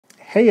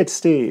Hey, it's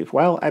Steve.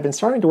 Well, I've been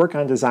starting to work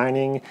on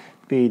designing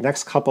the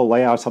next couple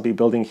layouts I'll be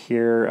building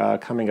here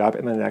coming up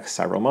in the next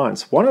several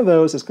months. One of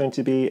those is going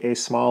to be a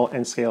small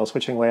N-scale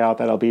switching layout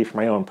that'll be for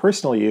my own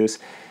personal use,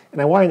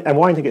 and I'm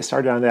wanting to get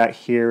started on that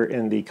here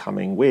in the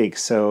coming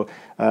weeks. So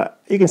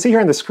you can see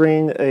here on the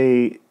screen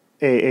a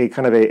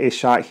kind of a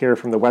shot here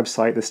from the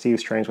website, the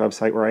Steve's Trains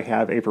website, where I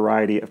have a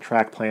variety of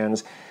track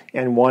plans.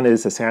 And one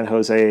is the San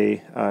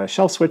Jose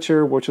shelf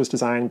switcher, which was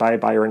designed by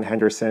Byron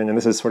Henderson. And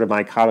this is sort of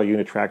my Kato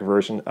Unitrack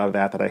version of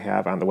that I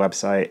have on the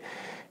website.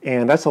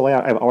 And that's a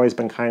layout I've always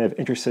been kind of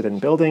interested in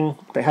building,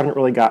 but haven't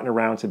really gotten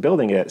around to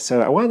building it.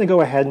 So I wanted to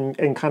go ahead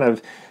and kind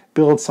of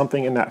build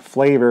something in that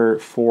flavor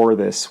for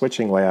this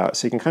switching layout.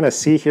 So you can kind of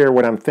see here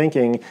what I'm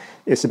thinking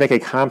is to make a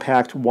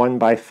compact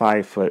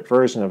 1x5 foot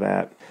version of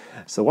that.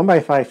 So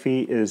 1x5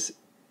 feet is,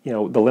 the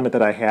limit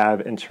that I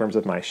have in terms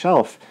of my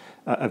shelf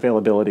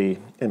availability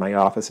in my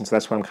office, and so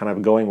that's what I'm kind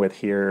of going with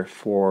here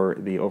for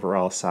the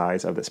overall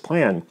size of this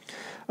plan.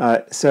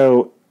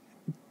 So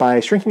by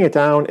shrinking it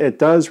down, it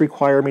does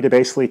require me to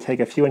basically take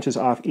a few inches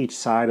off each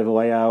side of the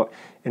layout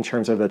in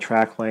terms of the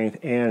track length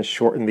and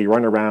shorten the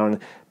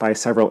runaround by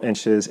several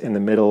inches in the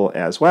middle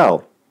as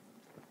well.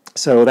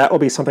 So that will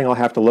be something I'll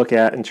have to look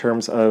at in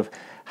terms of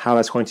how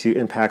that's going to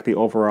impact the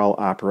overall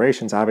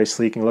operations.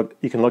 Obviously, you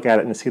can look at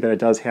it and see that it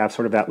does have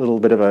sort of that little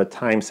bit of a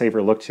time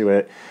saver look to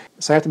it.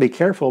 So I have to be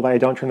careful that I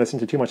don't turn this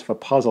into too much of a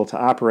puzzle to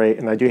operate,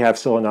 and I do have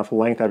still enough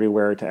length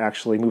everywhere to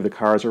actually move the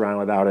cars around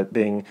without it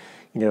being,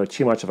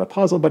 too much of a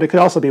puzzle. But it could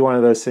also be one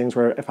of those things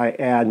where if I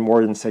add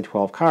more than, say,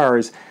 12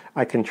 cars,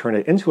 I can turn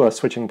it into a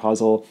switching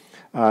puzzle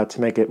to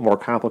make it more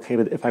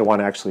complicated if I want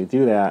to actually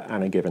do that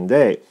on a given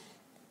day.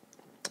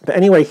 But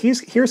anyway,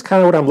 here's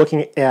kind of what I'm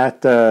looking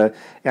at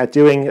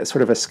doing,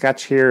 sort of a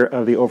sketch here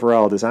of the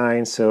overall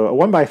design. So a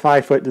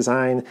 1x5 foot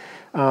design,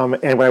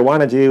 and what I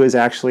want to do is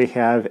actually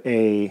have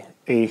a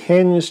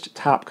hinged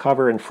top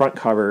cover and front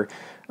cover,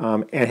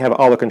 and have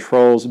all the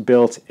controls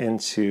built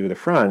into the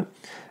front.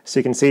 So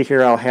you can see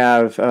here I'll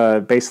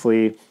have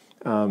basically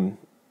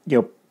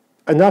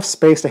enough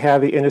space to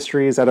have the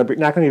industries that are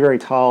not going to be very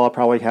tall. I'll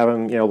probably have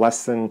them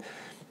less than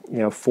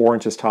 4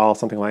 inches tall,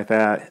 something like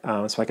that,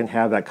 so I can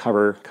have that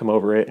cover come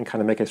over it and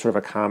kind of make it sort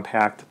of a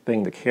compact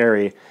thing to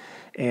carry,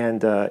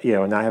 and not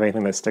have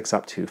anything that sticks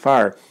up too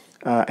far.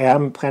 I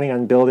am planning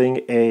on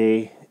building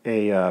a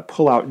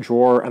pull-out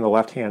drawer on the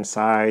left-hand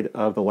side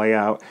of the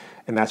layout,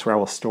 and that's where I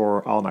will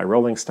store all my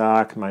rolling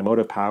stock, my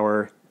motive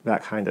power,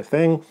 that kind of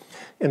thing.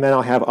 And then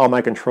I'll have all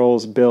my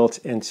controls built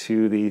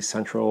into the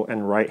central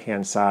and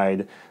right-hand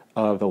side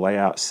of the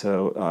layout.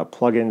 So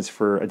plugins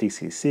for a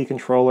DCC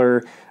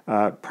controller,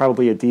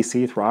 probably a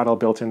DC throttle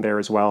built in there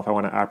as well if I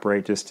want to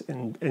operate just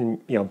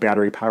in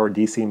battery powered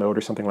DC mode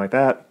or something like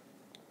that.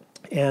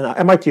 And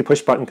I might do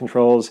push button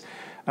controls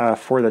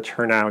for the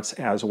turnouts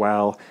as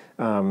well,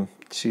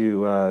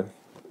 to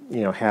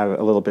have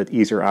a little bit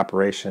easier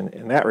operation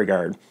in that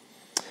regard.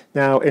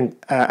 Now,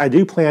 I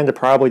do plan to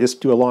probably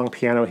just do a long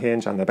piano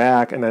hinge on the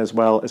back, and then as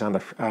well as on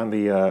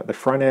the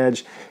front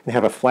edge, and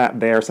have a flap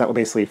there. So that will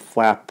basically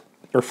flap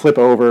or flip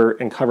over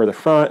and cover the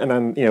front, and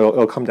then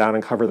it'll come down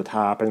and cover the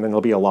top, and then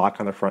there'll be a lock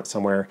on the front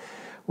somewhere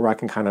where I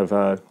can kind of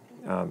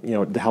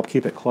to help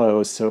keep it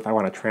closed. So if I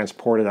want to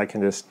transport it, I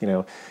can just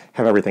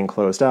have everything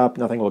closed up.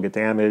 Nothing will get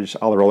damaged.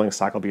 All the rolling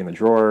stock will be in the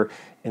drawer,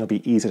 and it'll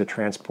be easy to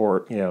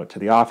transport to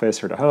the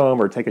office or to home,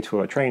 or take it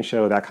to a train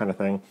show, that kind of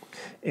thing.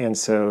 And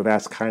so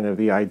that's kind of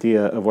the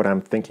idea of what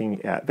I'm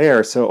thinking at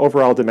there. So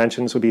overall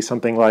dimensions would be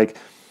something like,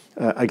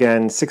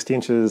 again, 60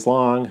 inches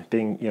long,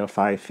 being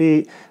 5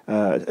 feet,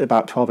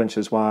 about 12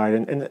 inches wide,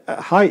 and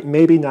height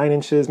maybe 9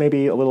 inches,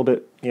 maybe a little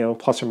bit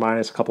plus or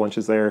minus a couple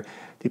inches there,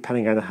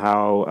 depending on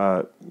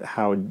how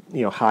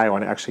high I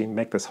want to actually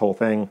make this whole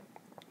thing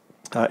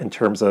in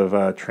terms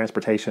of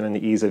transportation and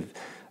the ease of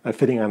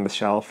fitting on the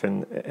shelf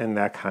and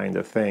that kind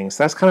of thing.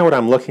 So that's kind of what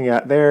I'm looking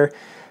at there.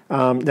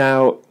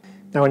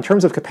 Now, in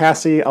terms of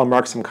capacity, I'll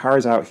mark some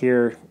cars out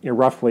here,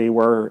 roughly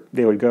where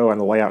they would go on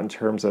the layout in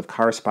terms of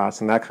car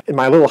spots. And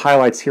my little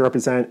highlights here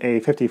represent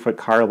a 50-foot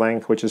car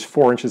length, which is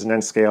 4 inches in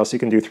N scale. So you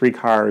can do 3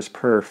 cars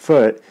per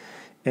foot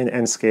in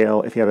N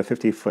scale if you have a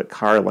 50-foot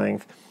car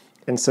length.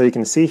 And so you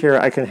can see here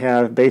I can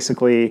have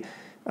basically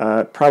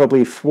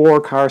probably 4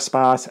 car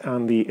spots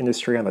on the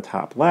industry on the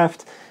top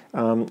left.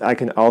 I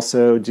can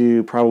also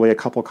do probably a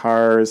couple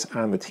cars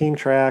on the team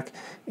track,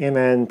 and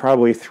then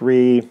probably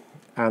 3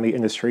 on the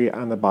industry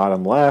on the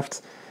bottom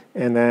left,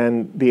 and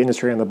then the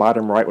industry on the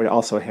bottom right would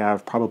also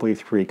have probably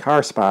 3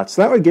 car spots.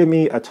 So that would give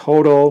me a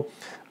total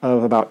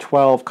of about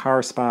 12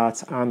 car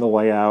spots on the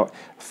layout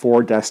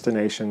for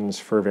destinations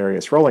for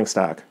various rolling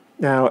stock.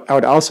 Now, I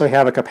would also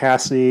have a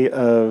capacity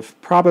of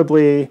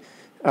probably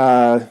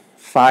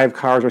 5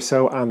 cars or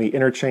so on the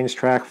interchange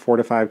track, 4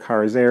 to 5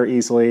 cars there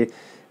easily,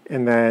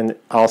 and then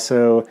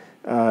also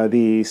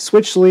the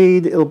switch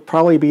lead, it'll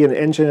probably be an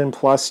engine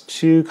plus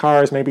 2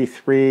 cars, maybe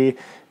 3,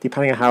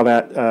 depending on how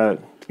that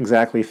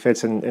exactly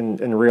fits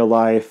in real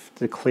life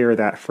to clear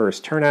that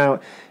first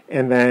turnout.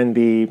 And then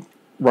the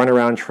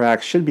runaround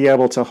track should be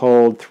able to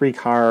hold 3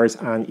 cars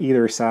on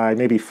either side,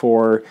 maybe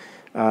 4,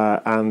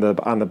 on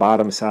the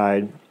bottom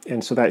side,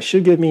 and so that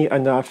should give me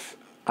enough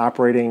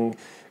operating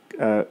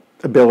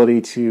ability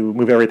to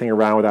move everything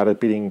around without it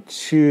being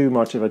too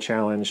much of a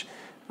challenge,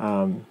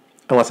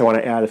 unless I want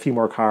to add a few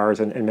more cars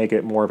and make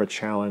it more of a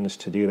challenge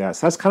to do that.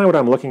 So that's kind of what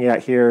I'm looking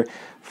at here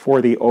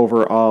for the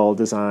overall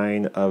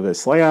design of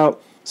this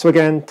layout. So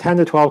again, 10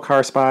 to 12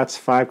 car spots,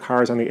 5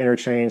 cars on the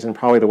interchange, and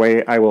probably the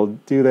way I will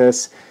do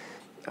this,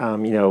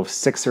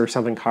 6 or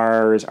something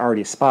cars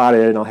already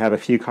spotted, and I'll have a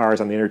few cars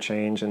on the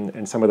interchange,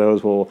 and some of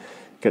those will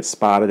get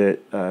spotted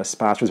at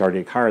spots where there's already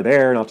a car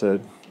there, and I'll have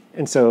to.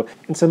 And so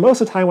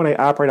most of the time when I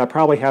operate, I'll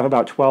probably have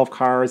about 12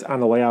 cars on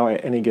the layout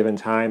at any given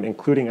time,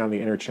 including on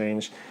the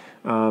interchange.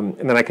 And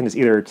then I can just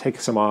either take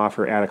some off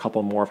or add a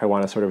couple more if I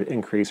want to sort of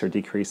increase or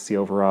decrease the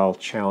overall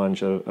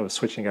challenge of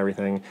switching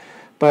everything.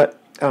 But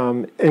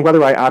and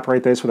whether I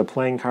operate this with a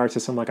playing card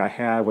system like I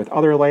have with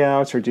other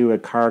layouts, or do a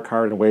card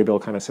and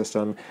waybill kind of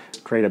system,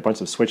 create a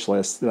bunch of switch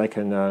lists that I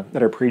can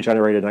that are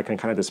pre-generated, and I can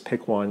kind of just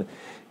pick one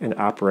and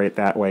operate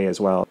that way as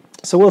well.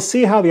 So we'll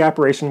see how the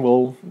operation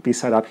will be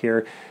set up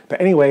here. But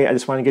anyway, I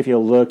just want to give you a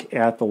look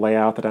at the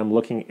layout that I'm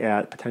looking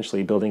at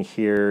potentially building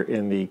here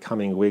in the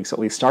coming weeks, at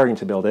least starting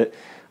to build it.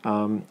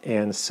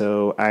 And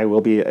so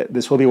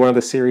this will be one of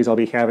the series I'll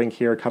be having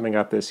here coming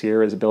up this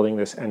year, is building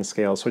this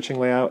N-scale switching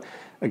layout.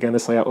 Again,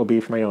 this layout will be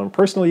for my own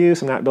personal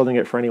use. I'm not building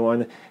it for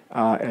anyone,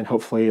 and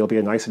hopefully it'll be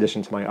a nice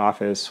addition to my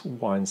office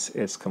once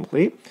it's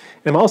complete.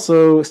 And I'm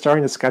also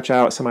starting to sketch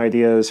out some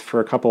ideas for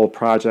a couple of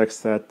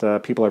projects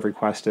that people have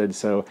requested,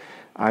 so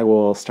I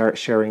will start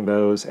sharing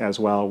those as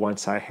well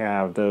once I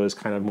have those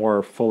kind of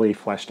more fully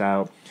fleshed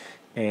out.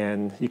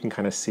 And you can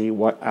kind of see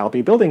what I'll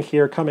be building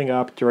here coming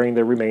up during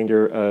the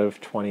remainder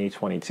of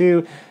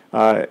 2022.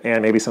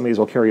 And maybe some of these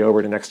will carry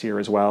over to next year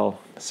as well.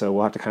 So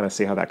we'll have to kind of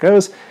see how that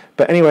goes.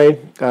 But anyway,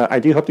 I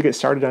do hope to get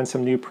started on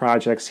some new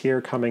projects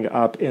here coming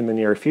up in the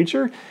near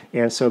future.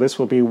 And so this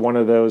will be one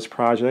of those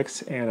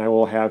projects, and I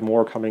will have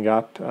more coming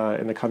up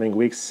in the coming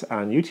weeks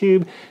on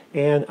YouTube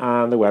and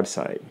on the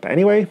website. But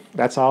anyway,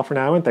 that's all for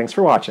now, and thanks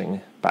for watching.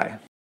 Bye.